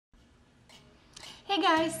Hey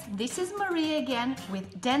guys, this is Maria again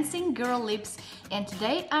with Dancing Girl Lips, and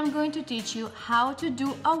today I'm going to teach you how to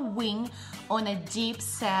do a wing on a deep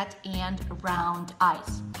set and round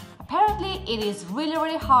eyes. Apparently it is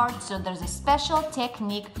really hard, so there's a special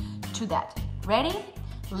technique to that. Ready?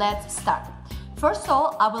 Let's start. First of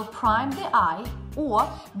all, I will prime the eye or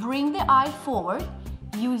bring the eye forward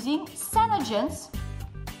using SeneGence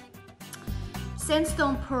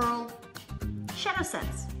Sandstone Pearl Shadow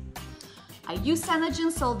Sense. I use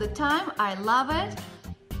SeneGence all the time. I love it.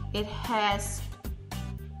 It has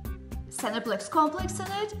Cineplex complex in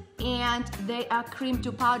it, and they are cream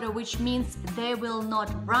to powder, which means they will not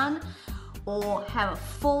run or have a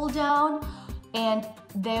fall down, and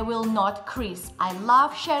they will not crease. I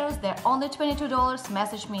love shadows. They're only $22.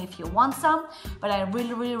 Message me if you want some, but I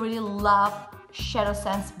really love Shadow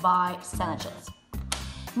Sense by SeneGence.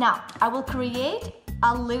 Now, I will create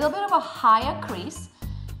a little bit of a higher crease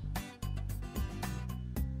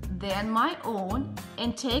than my own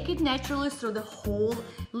and take it naturally through the whole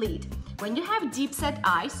lid. When you have deep set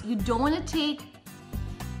eyes, you don't want to take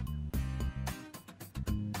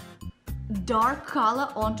dark color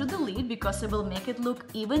onto the lid because it will make it look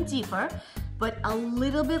even deeper, but a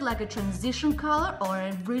little bit like a transition color or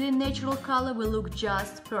a really natural color will look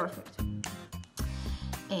just perfect.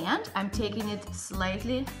 And I'm taking it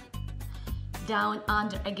slightly down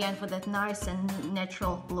under again for that nice and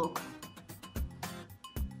natural look.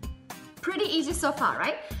 Pretty easy so far,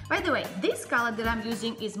 right? By the way, this color that I'm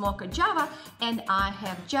using is Mocha Java, and I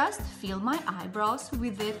have just filled my eyebrows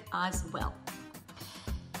with it as well.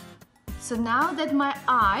 So now that my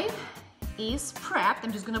eye is prepped,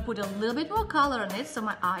 I'm just gonna put a little bit more color on it so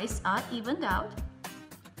my eyes are evened out.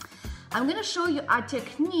 I'm gonna show you a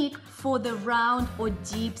technique for the round or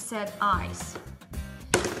deep set eyes.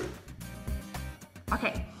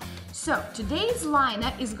 Okay. So today's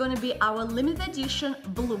liner is going to be our limited edition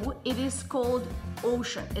blue. It is called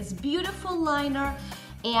Ocean. It's beautiful liner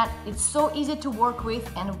and it's so easy to work with,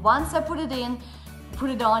 and once I put it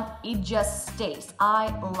on, it just stays. I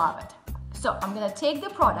love it. So I'm going to take the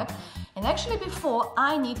product, and actually before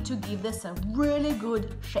I need to give this a really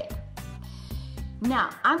good shake. Now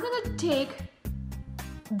I'm going to take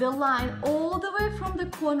the line all the way from the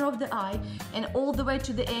corner of the eye and all the way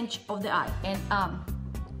to the edge of the eye, and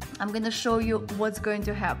I'm going to show you what's going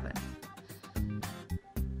to happen.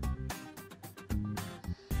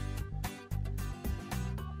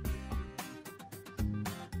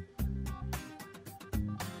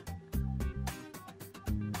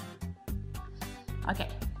 Okay,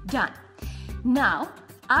 done. Now,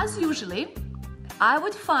 as usually, I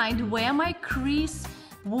would find where my crease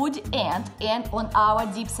would end, and on our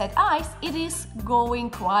deep set eyes, it is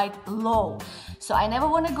going quite low. So I never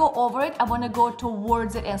want to go over it, I want to go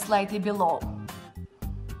towards it and slightly below.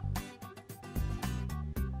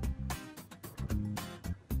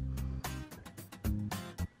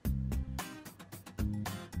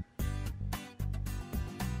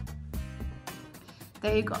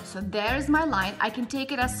 There you go, so there's my line. I can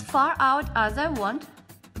take it as far out as I want.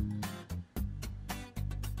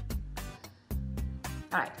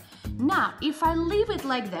 Alright, now if I leave it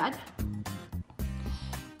like that,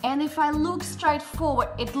 and if I look straight forward,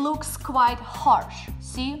 it looks quite harsh.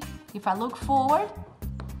 See, if I look forward,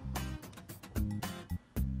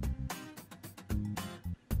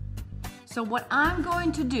 so what I'm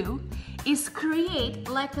going to do is create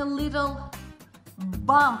like a little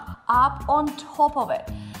bump up on top of it.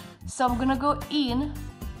 So I'm gonna go in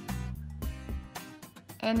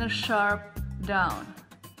and a sharp down.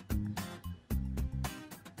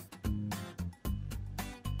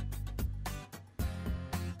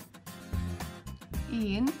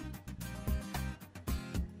 In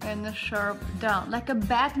and a sharp down, like a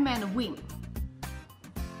Batman wing.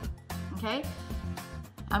 Okay,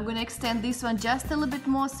 I'm gonna extend this one just a little bit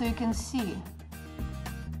more so you can see.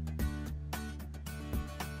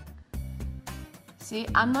 See,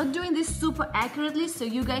 I'm not doing this super accurately so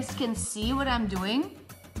you guys can see what I'm doing.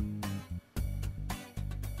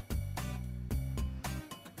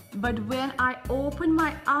 But when I open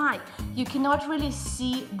my eye, you cannot really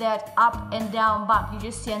see that up and down bump. You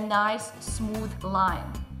just see a nice smooth line.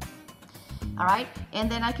 All right,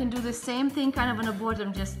 and then I can do the same thing kind of on the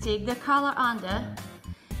bottom. Just take the color under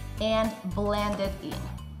and blend it in.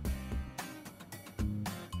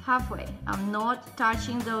 Halfway. I'm not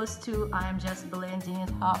touching those two, I am just blending it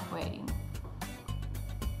halfway in.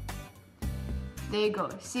 There you go,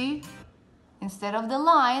 see? Instead of the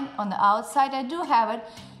line, on the outside I do have it,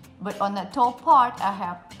 but on the top part I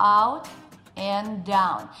have out and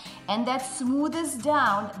down, and that smooths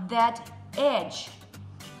down that edge.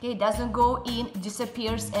 Okay, it doesn't go in,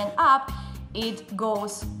 disappears and up, it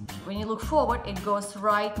goes, when you look forward, it goes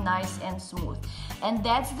right nice and smooth. And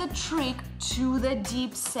that's the trick to the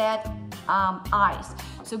deep set eyes.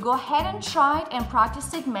 So go ahead and try it and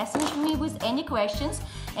practice it. Message me with any questions.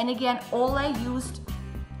 And again, all I used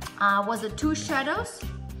was the 2 shadows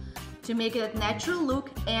to make it a natural look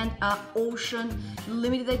and a Ocean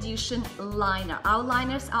limited edition liner. Our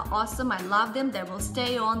liners are awesome. I love them. They will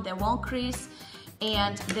stay on, they won't crease,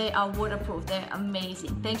 and they are waterproof. They're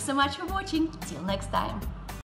amazing. Thanks so much for watching. Till next time.